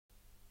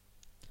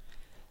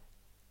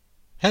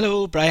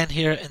Hello, Brian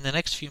here. In the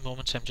next few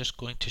moments I'm just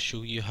going to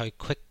show you how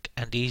quick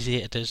and easy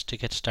it is to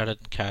get started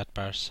in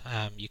Karatbars.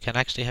 You can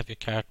actually have your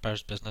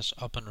Karatbars business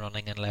up and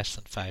running in less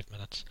than 5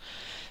 minutes.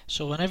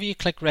 So whenever you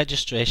click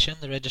registration,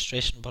 the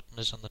registration button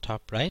is on the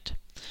top right.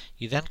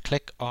 You then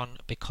click on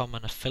become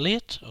an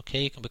affiliate.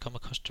 Okay, you can become a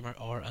customer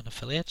or an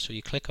affiliate. So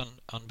you click on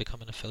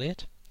become an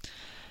affiliate.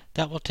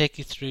 That will take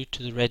you through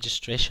to the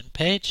registration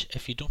page.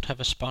 If you don't have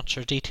a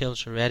sponsor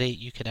details already,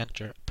 you can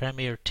enter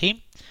Premier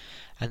Team.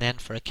 And then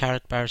for a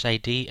Karatbars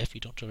ID, if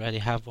you don't already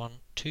have one,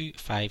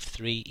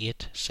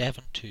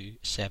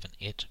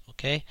 25387278.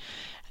 Okay,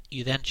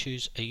 you then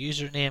choose a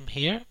username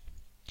here,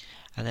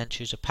 and then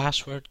choose a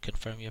password,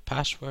 confirm your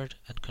password,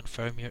 and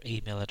confirm your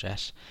email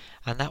address.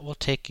 And that will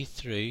take you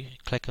through,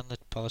 click on the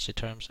policy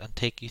terms, and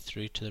take you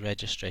through to the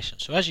registration.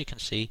 So as you can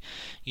see,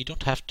 you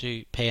don't have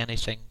to pay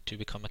anything to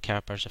become a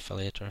Karatbars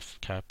affiliate or a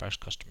Karatbars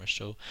customer.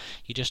 So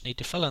you just need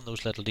to fill in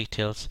those little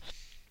details,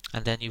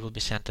 and then you will be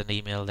sent an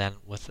email then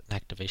with an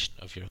activation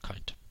of your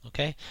account.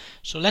 Okay,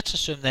 so let's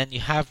assume then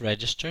you have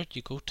registered.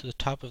 You go to the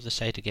top of the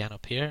site again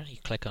up here, you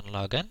click on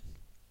login.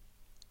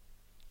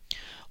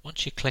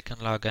 Once you click on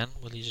login,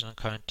 we'll use an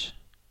account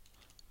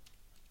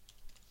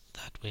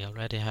that we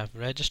already have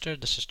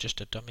registered. This is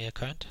just a dummy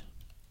account,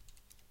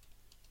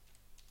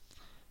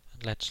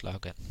 and let's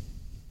log in.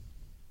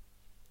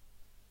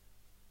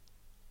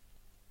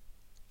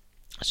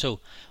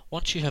 So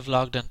once you have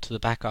logged into the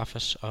back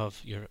office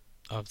of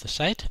the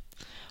site,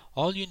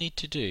 all you need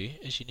to do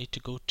is you need to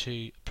go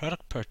to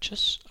product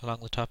purchase along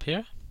the top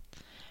here,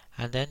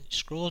 and then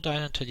scroll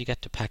down until you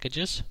get to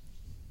packages.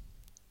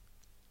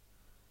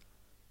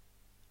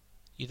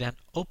 You then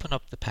open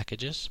up the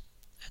packages,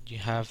 and you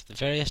have the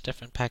various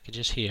different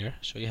packages here.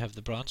 So you have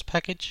the bronze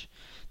package,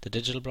 the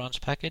digital bronze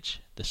package,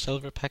 the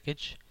silver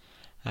package,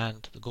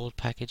 and the gold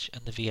package,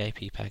 and the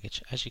VIP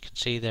package. As you can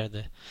see there,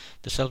 the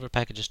silver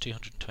package is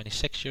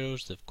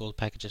 €226, the gold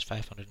package is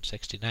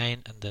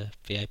 $569, and the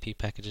VIP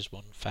package is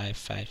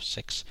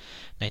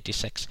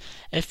 $1,556.96.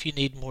 If you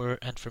need more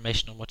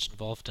information on what's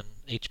involved in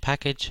each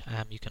package,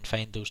 you can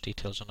find those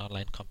details on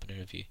Online Company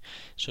Review.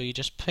 So you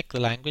just pick the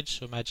language.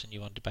 So imagine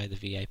you want to buy the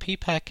VIP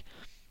pack.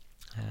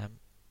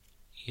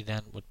 You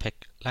then would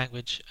pick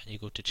language, and you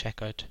go to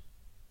checkout.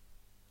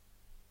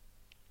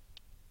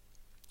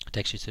 It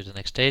takes you through the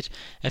next stage.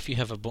 If you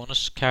have a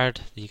bonus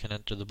card, you can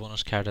enter the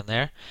bonus card in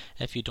there.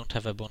 If you don't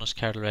have a bonus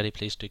card already,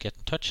 please do get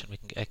in touch, and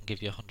I can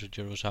give you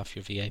 €100 off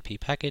your VIP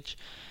package.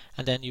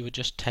 And then you would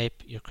just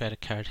type your credit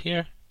card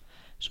here.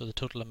 So the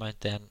total amount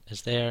then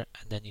is there,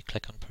 and then you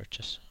click on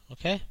purchase.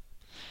 Okay.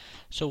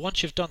 So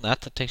once you've done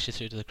that, that takes you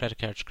through to the credit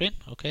card screen.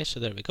 Okay, so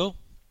there we go.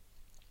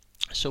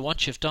 So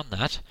once you've done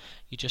that,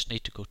 you just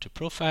need to go to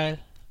Profile,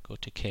 go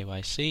to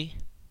KYC,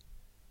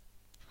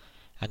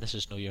 and this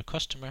is Know Your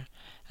Customer,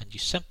 and you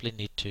simply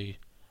need to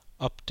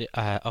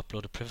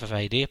upload a proof of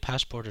ID, a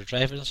passport or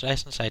driver's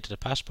license. I did a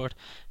passport,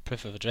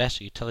 proof of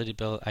address, a utility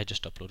bill. I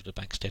just uploaded a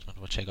bank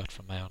statement which I got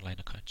from my online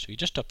account. So you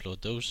just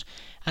upload those,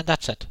 and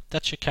that's it.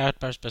 That's your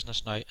Karatbars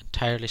business now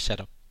entirely set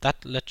up.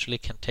 That literally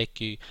can take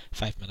you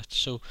 5 minutes.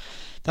 So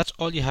that's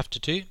all you have to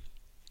do.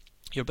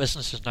 Your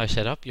business is now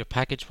set up. Your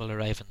package will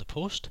arrive in the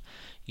post.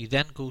 You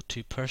then go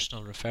to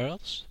personal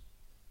referrals,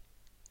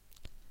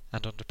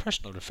 and under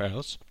personal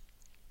referrals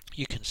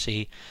you can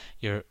see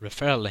your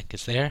referral link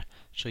is there.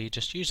 So you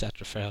just use that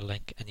referral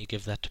link, and you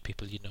give that to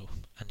people you know,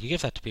 and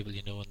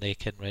they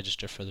can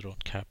register for their own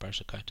Karatbars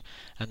account,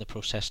 and the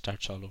process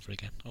starts all over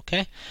again.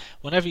 Okay,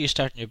 whenever you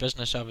start in your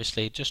business,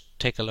 obviously just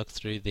take a look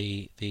through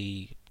the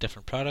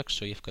different products.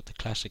 So you've got the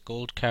classic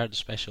gold card, the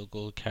special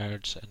gold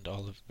cards, and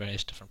all the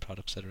various different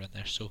products that are in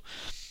there. So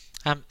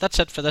that's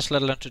it for this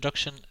little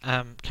introduction.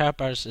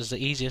 Karatbars is the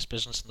easiest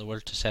business in the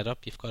world to set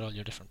up. You've got all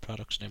your different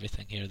products and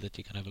everything here that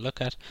you can have a look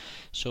at.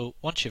 So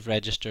once you've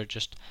registered,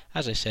 just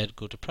as I said,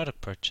 go to product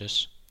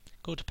purchase,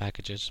 go to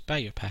packages, buy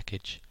your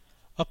package,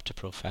 up to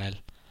profile,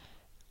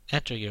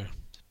 enter your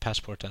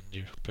passport and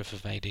your proof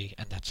of ID,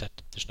 and that's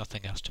it. There's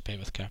nothing else to pay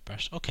with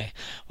Karatbars. Okay,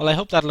 well, I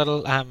hope that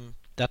little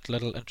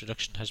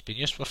introduction has been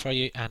useful for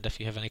you, and if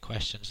you have any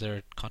questions, there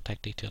are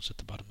contact details at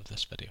the bottom of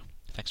this video.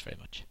 Thanks very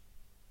much.